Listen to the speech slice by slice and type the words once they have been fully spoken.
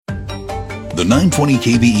The 920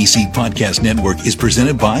 KVEC Podcast Network is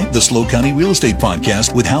presented by the SLO County Real Estate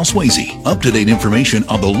Podcast with Hal Swayze. Up-to-date information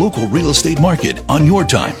on the local real estate market on your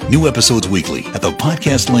time. New episodes weekly at the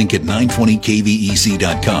podcast link at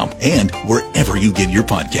 920kvec.com and wherever you get your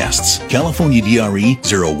podcasts. California DRE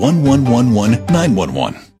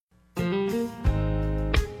 01111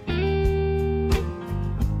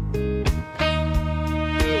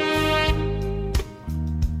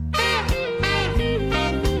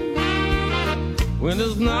 When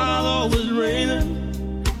it's not always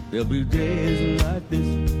raining, there'll be days like this.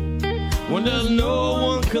 When there's no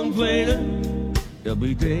one complaining, there'll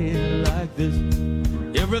be days like this.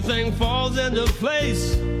 Everything falls into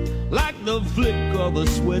place like the flick of a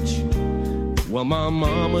switch. Well, my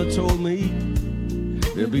mama told me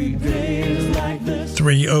there'll be days like this.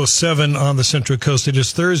 3:07 on the Central Coast. It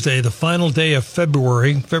is Thursday, the final day of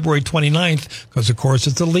February 29th, because, of course,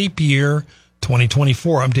 it's a leap year,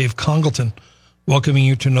 2024. I'm Dave Congleton, welcoming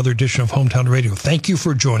you to another edition of Hometown Radio. Thank you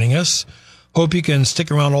for joining us. Hope you can stick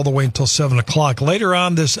around all the way until 7 o'clock. Later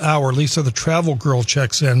on this hour, Lisa, the travel girl,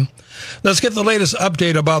 checks in. Let's get the latest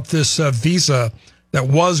update about this visa that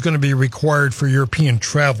was going to be required for European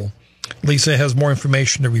travel. Lisa has more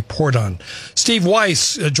information to report on. Steve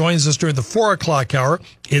Weiss joins us during the 4 o'clock hour.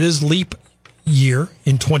 It is leap year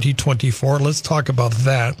in 2024. Let's talk about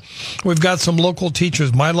that. We've got some local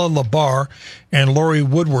teachers, Mila Labar and Lori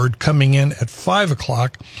Woodward, coming in at 5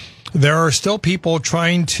 o'clock. There are still people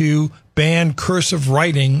trying to ban cursive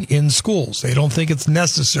writing in schools. They don't think it's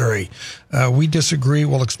necessary. We disagree.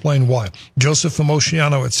 We'll explain why. Joseph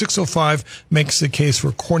Famosciano at 6:05 makes the case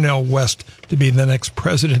for Cornel West to be the next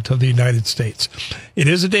president of the United States. It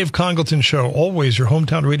is a Dave Congleton show, always your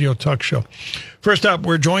hometown radio talk show. First up,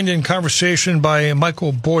 we're joined in conversation by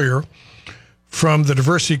Michael Boyer from the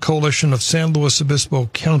Diversity Coalition of San Luis Obispo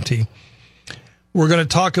County. We're going to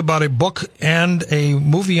talk about a book and a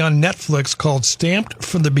movie on Netflix called Stamped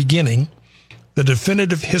from the Beginning, The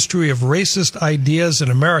Definitive History of Racist Ideas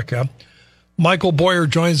in America. Michael Boyer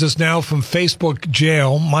joins us now from Facebook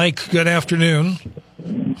jail. Mike, good afternoon.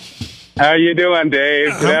 How you doing,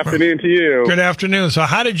 Dave? Good afternoon to you. Good afternoon. So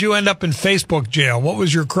how did you end up in Facebook jail? What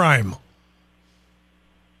was your crime?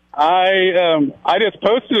 I just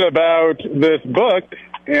posted about this book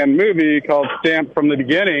and movie called Stamped from the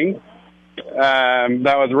Beginning.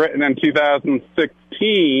 That was written in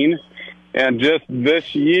 2016, and just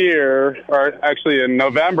this year, or actually in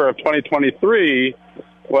November of 2023,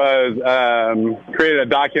 was created a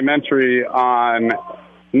documentary on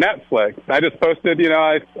Netflix. I just posted,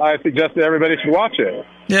 I suggested everybody should watch it.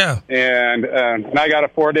 Yeah. And I got a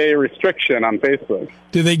 4-day restriction on Facebook.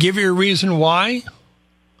 Did they give you a reason why?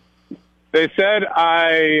 They said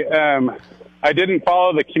I didn't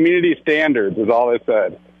follow the community standards, is all they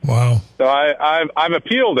said. Wow. So I've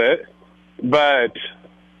appealed it, but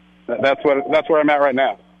that's where I'm at right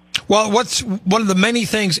now. Well, what's one of the many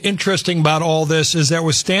things interesting about all this is that it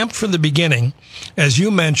was stamped from the beginning. As you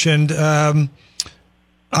mentioned, Ibram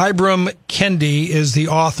Kendi is the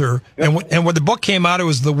author. Yep. And when the book came out, it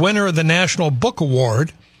was the winner of the National Book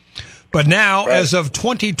Award. But now, right, as of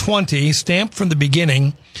 2020, Stamped from the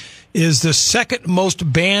Beginning is the second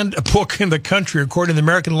most banned book in the country, according to the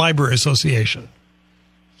American Library Association.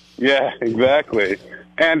 Yeah, exactly.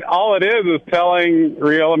 And all it is telling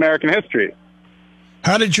real American history.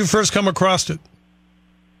 How did you first come across it?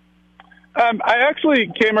 I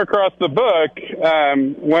actually came across the book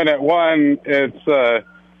when it won its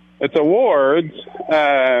awards,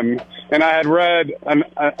 and I had read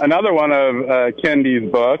another one of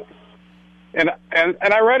Kendi's books, and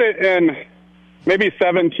I read it in maybe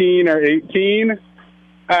 17 or 18,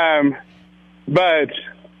 but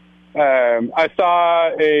I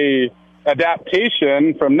saw a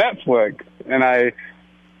adaptation from Netflix, and I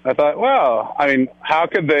thought, well, I mean, how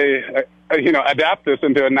could they, adapt this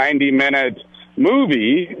into a 90-minute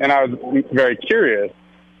movie? And I was very curious,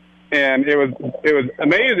 and it was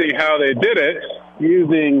amazing how they did it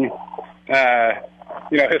using,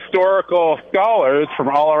 historical scholars from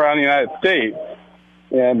all around the United States,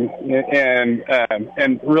 and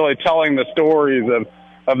really telling the stories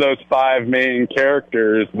of those 5 main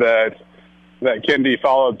characters that Kendi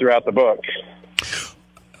followed throughout the book.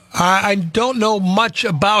 I don't know much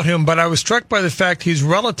about him, but I was struck by the fact he's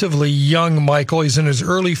relatively young, Michael. He's in his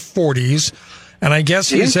early 40s, and I guess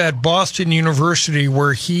he's at Boston University,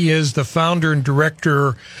 where he is the founder and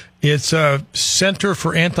director. It's a Center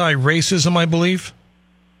for Anti-Racism, I believe.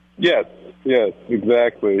 Yes,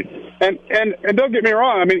 exactly. And don't get me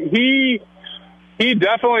wrong. I mean, he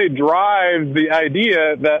definitely drives the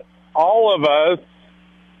idea that all of us,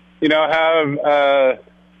 have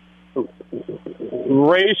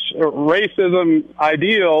racism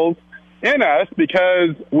ideals in us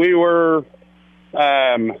because we were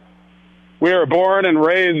born and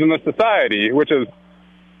raised in a society which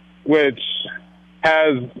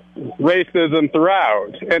has racism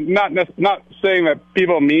throughout, and not saying that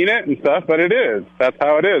people mean it and stuff, but it is. That's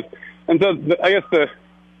how it is. And so I guess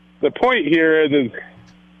the point here is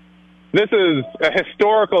this is a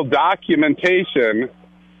historical documentation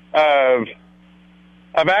of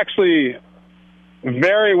actually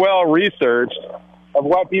very well researched of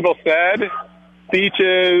what people said,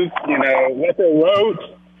 speeches, what they wrote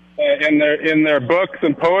in their books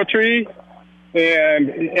and poetry, and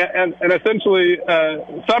essentially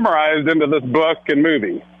summarized into this book and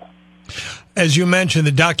movie. As you mentioned,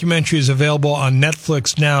 the documentary is available on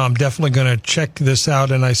Netflix now. I'm definitely going to check this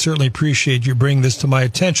out, and I certainly appreciate you bringing this to my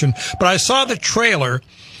attention. But I saw the trailer,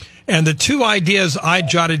 and the two ideas I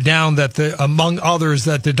jotted down that among others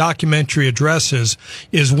that the documentary addresses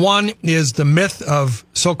is one is the myth of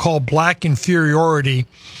so-called black inferiority,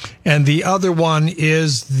 and the other one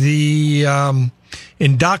is the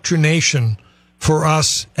indoctrination for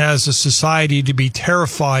us as a society to be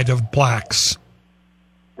terrified of blacks.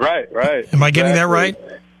 Right. Am I getting that right?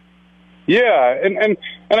 Yeah, and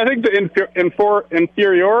I think the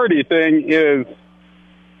inferiority thing is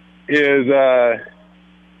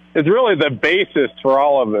really the basis for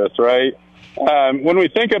all of this, right? When we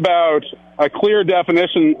think about a clear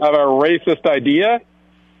definition of a racist idea,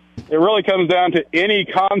 it really comes down to any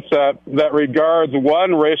concept that regards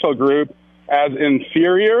one racial group as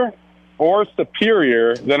inferior or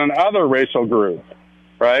superior than another racial group,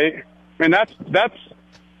 right? I mean,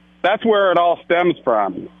 that's where it all stems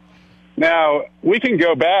from. Now, we can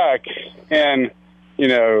go back and,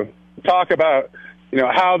 talk about,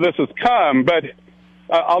 how this has come, but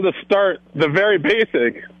I'll just start the very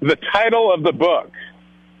basic. The title of the book,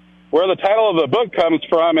 where the title of the book comes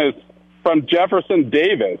from is from Jefferson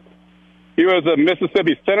Davis. He was a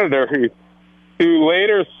Mississippi senator who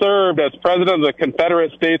later served as president of the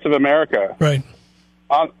Confederate States of America. Right.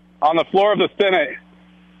 On the floor of the Senate,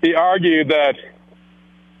 he argued that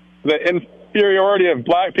the inferiority of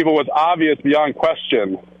black people was obvious beyond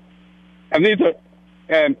question. And it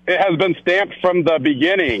has been stamped from the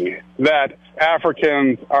beginning that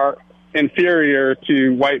Africans are inferior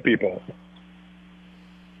to white people.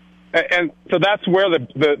 And so that's where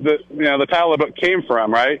the title of the book came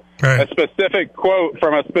from, right? A specific quote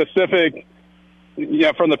from a specific,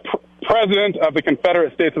 from the president of the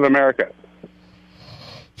Confederate States of America.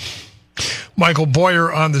 Michael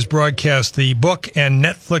Boyer on this broadcast. The book and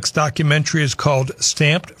Netflix documentary is called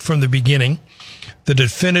Stamped from the Beginning, The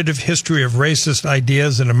Definitive History of Racist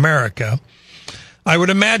Ideas in America. I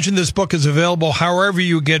would imagine this book is available however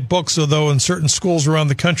you get books, although in certain schools around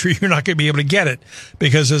the country, you're not going to be able to get it.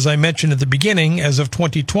 Because as I mentioned at the beginning, as of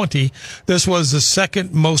 2020, this was the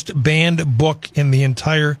second most banned book in the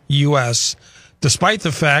entire U.S., despite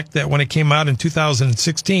the fact that when it came out in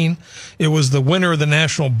 2016, it was the winner of the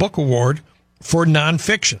National Book Award for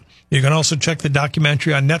nonfiction. You can also check the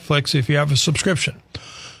documentary on Netflix if you have a subscription.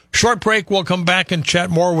 Short break. We'll come back and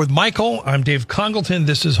chat more with Michael. I'm Dave Congleton.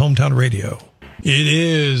 This is Hometown Radio. It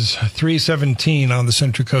is 3:17 on the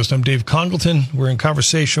Central Coast. I'm Dave Congleton. We're in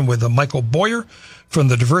conversation with Michael Boyer from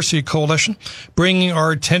the Diversity Coalition, bringing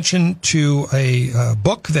our attention to a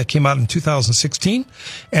book that came out in 2016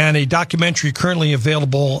 and a documentary currently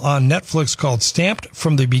available on Netflix called Stamped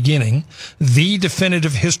from the Beginning, The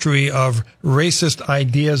Definitive History of Racist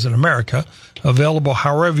Ideas in America, available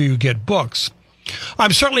however you get books.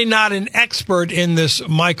 I'm certainly not an expert in this,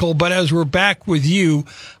 Michael, but as we're back with you,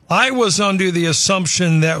 I was under the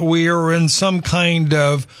assumption that we are in some kind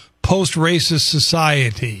of post-racist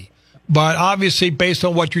society. But obviously, based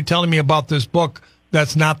on what you're telling me about this book,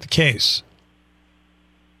 that's not the case.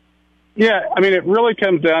 Yeah, I mean, it really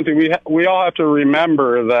comes down to we all have to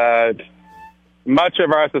remember that much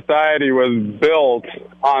of our society was built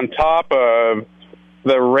on top of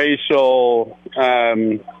the racial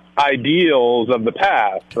ideals of the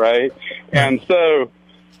past, right? And so,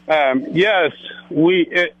 yes,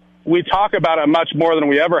 we talk about it much more than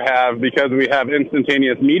we ever have because we have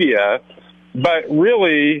instantaneous media, but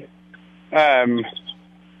really,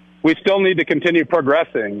 we still need to continue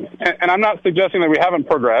progressing. And I'm not suggesting that we haven't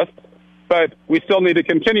progressed, but we still need to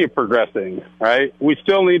continue progressing, right? We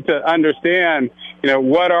still need to understand,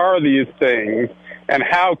 what are these things and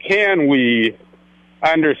how can we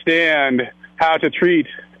understand how to treat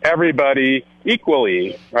everybody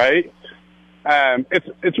equally, right?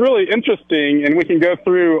 It's really interesting, and we can go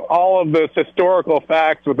through all of those historical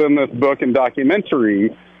facts within this book and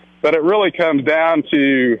documentary, but it really comes down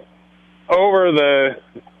to over the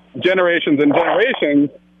generations and generations,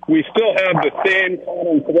 we still have the same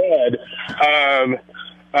common thread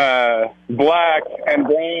of black and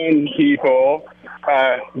brown people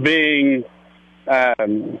being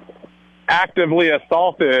actively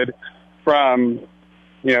assaulted from,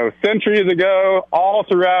 centuries ago, all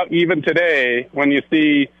throughout even today, when you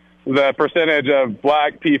see the percentage of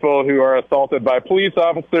black people who are assaulted by police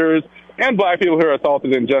officers and black people who are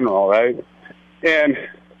assaulted in general, right? And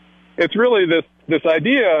it's really this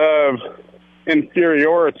idea of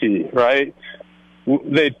inferiority, right?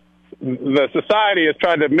 The society has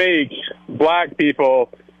tried to make black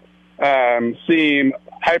people seem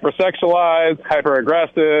hypersexualized,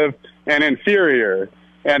 hyper-aggressive, and inferior,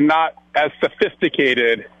 and not as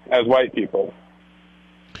sophisticated as white people.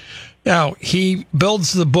 Now, he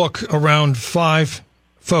builds the book around 5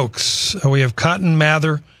 folks. We have Cotton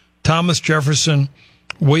Mather, Thomas Jefferson,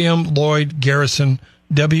 William Lloyd Garrison,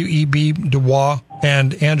 W.E.B. Du Bois,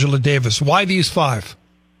 and Angela Davis. Why these 5?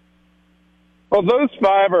 Well, those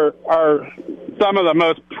 5 are some of the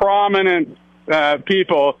most prominent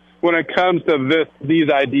people when it comes to these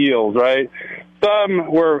ideals, right? Some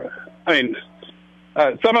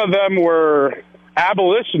of them were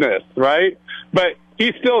abolitionists, right? But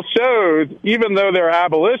he still shows, even though they're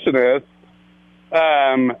abolitionists,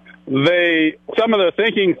 some of their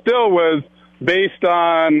thinking still was based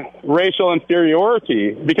on racial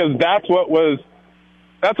inferiority, because that's what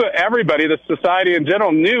everybody, the society in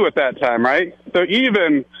general, knew at that time, right? So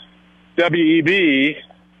even W.E.B.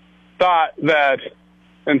 thought that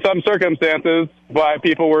in some circumstances, black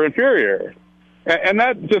people were inferior. And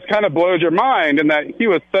that just kind of blows your mind, in that he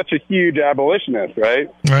was such a huge abolitionist, right?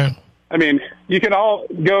 Right. I mean, you can all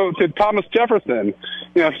go to Thomas Jefferson.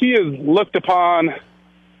 He is looked upon,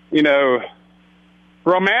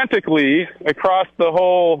 romantically across our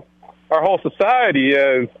whole society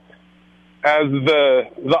as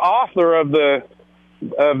the author of the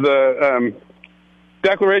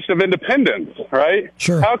Declaration of Independence, right?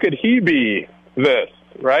 Sure. How could he be this,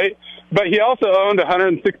 right? But he also owned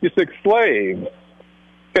 166 slaves.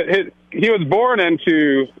 He was born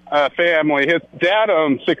into a family. His dad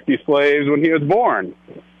owned 60 slaves when he was born,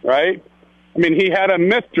 right? I mean, he had a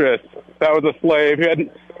mistress that was a slave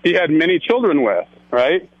he had many children with,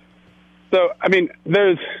 right? So, I mean,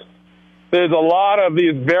 there's a lot of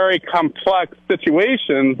these very complex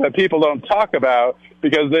situations that people don't talk about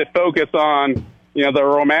because they focus on, the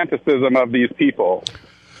romanticism of these people.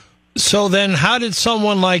 So then how did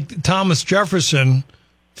someone like Thomas Jefferson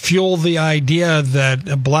fuel the idea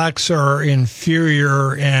that blacks are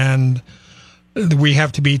inferior and we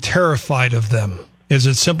have to be terrified of them? Is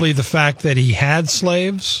it simply the fact that he had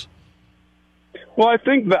slaves? Well, I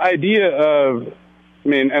think the idea of,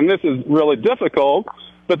 and this is really difficult,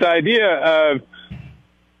 but the idea of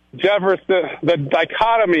Jefferson, the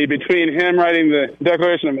dichotomy between him writing the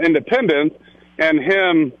Declaration of Independence and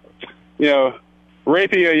him,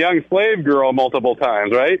 raping a young slave girl multiple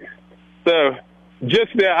times, right? So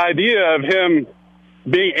just the idea of him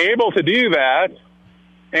being able to do that,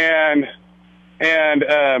 and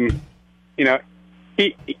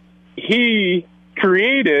he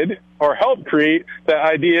created or helped create the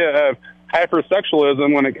idea of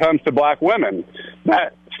hypersexualism when it comes to black women.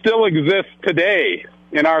 That still exists today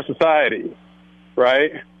in our society,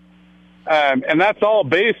 right? And that's all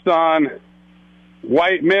based on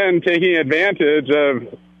white men taking advantage of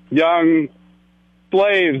young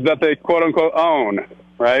slaves that they quote unquote own,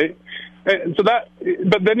 right? And so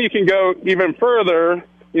but then you can go even further,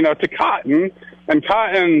 to Cotton, and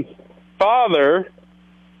Cotton's father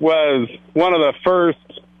was one of the first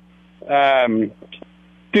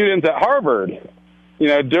students at Harvard,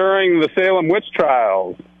 during the Salem witch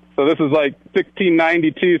trials. So this is like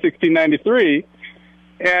 1692, 1693,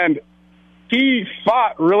 and he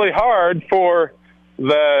fought really hard for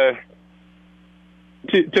to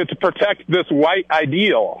protect this white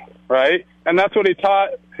ideal, right? And that's what he taught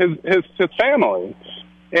his family.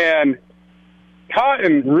 And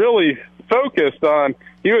Cotton really focused on,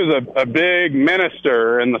 he was a big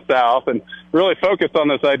minister in the South, and really focused on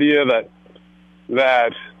this idea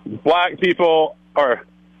that black people or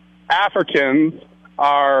Africans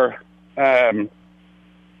are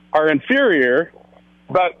inferior,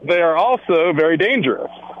 but they are also very dangerous,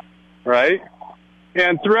 right?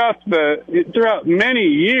 And throughout many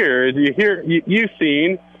years, you've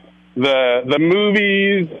seen the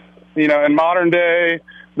movies, in modern day,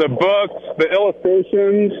 the books, the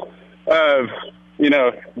illustrations of,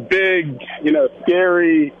 big,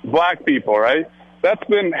 scary black people, right? That's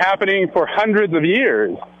been happening for hundreds of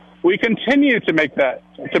years. We continue to make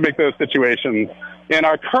those situations in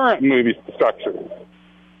our current movie structures.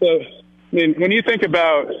 So I mean, when you think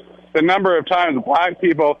about the number of times black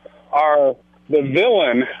people are the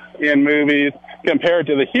villain in movies compared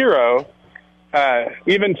to the hero,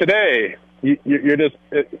 even today,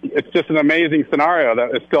 it's just an amazing scenario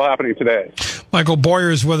that is still happening today. Michael Boyer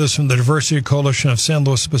is with us from the Diversity Coalition of San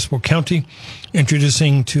Luis Obispo County,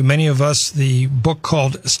 introducing to many of us the book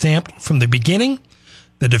called Stamped from the Beginning,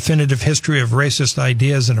 The Definitive History of Racist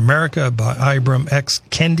Ideas in America by Ibram X.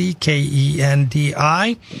 Kendi,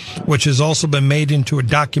 Kendi, which has also been made into a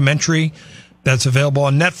documentary that's available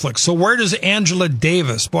on Netflix. So where does Angela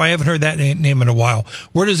Davis, boy, I haven't heard that name in a while,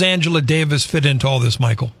 where does Angela Davis fit into all this,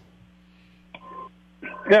 Michael?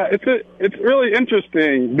 Yeah, it's really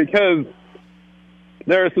interesting because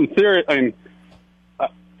there are some serious, I mean,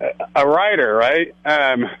 a writer, right?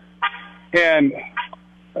 And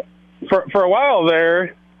for a while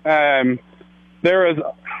there she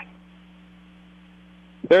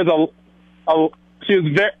was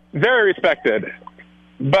very, very respected,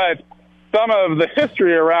 but some of the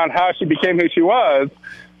history around how she became who she was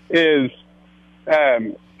is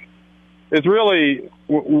really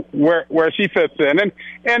where she fits in,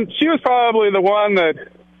 and she was probably the one that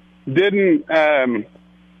didn't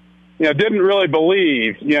really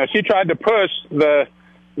believe. She tried to push the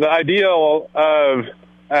ideal of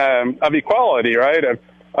equality, right,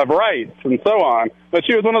 of rights and so on. But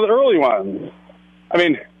she was one of the early ones. I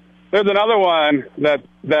mean, there's another one that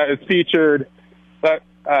is featured that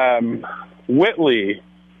Whitley.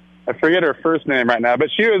 I forget her first name right now, but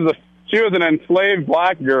she was an enslaved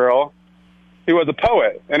black girl who was a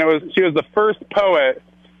poet, and she was the first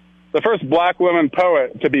black woman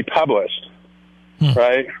poet to be published,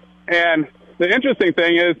 right? And the interesting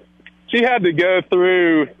thing is she had to go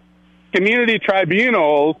through community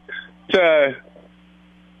tribunals to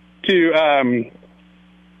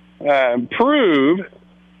prove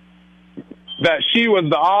that she was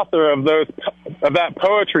the author of that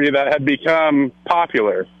poetry that had become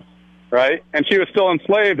popular, right? And she was still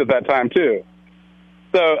enslaved at that time too.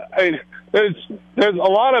 So I mean, there's a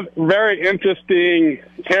lot of very interesting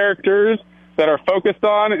characters that are focused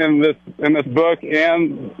on in this book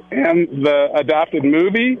and the adapted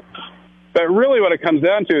movie. But really what it comes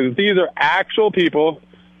down to is these are actual people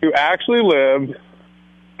who actually lived,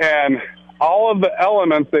 and all of the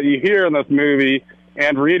elements that you hear in this movie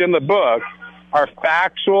and read in the book are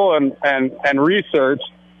factual and researched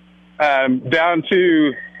down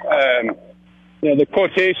to the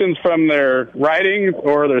quotations from their writings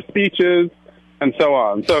or their speeches and so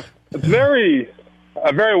on. So it's a very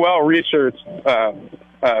well-researched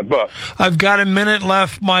book. I've got a minute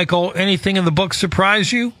left, Michael. Anything in the book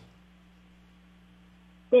surprise you?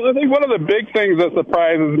 Well, I think one of the big things that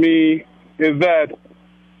surprises me is that,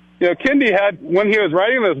 Kendi had, when he was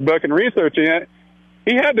writing this book and researching it,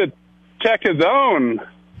 he had to check his own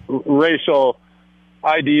racial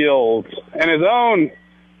ideals and his own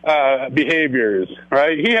behaviors,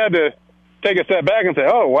 right? He had to take a step back and say,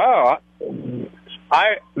 oh, wow,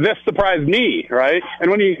 this surprised me, right? And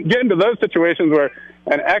when you get into those situations where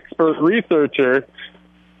an expert researcher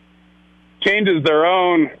changes their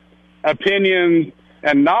own opinions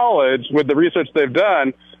and knowledge with the research they've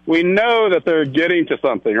done, we know that they're getting to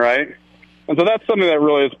something, right? And so that's something that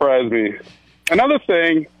really surprised me. Another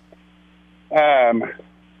thing that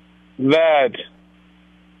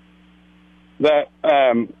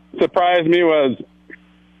surprised me was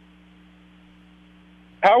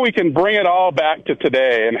how we can bring it all back to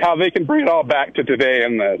today and how they can bring it all back to today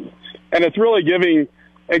in this. And it's really giving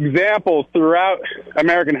examples throughout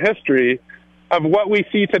American history of what we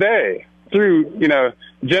see today through,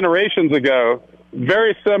 generations ago,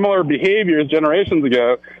 very similar behaviors generations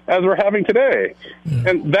ago as we're having today. Mm.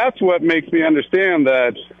 And that's what makes me understand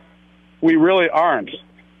that we really aren't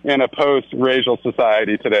in a post-racial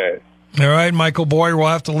society today. All right, Michael Boyer, we'll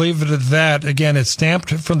have to leave it at that. Again, it's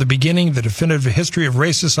Stamped from the Beginning, The Definitive History of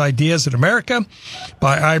Racist Ideas in America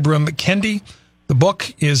by Ibram Kendi. The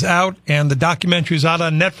book is out, and the documentary is out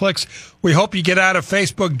on Netflix. We hope you get out of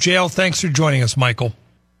Facebook jail. Thanks for joining us, Michael.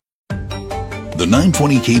 The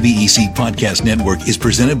 920 KVEC Podcast Network is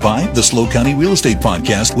presented by the SLO County Real Estate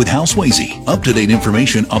Podcast with Hal Swayze. Up-to-date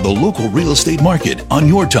information on the local real estate market on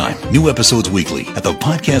your time. New episodes weekly at the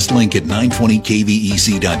podcast link at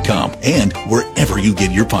 920kvec.com and wherever you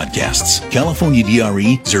get your podcasts. California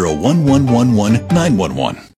DRE 01111 911.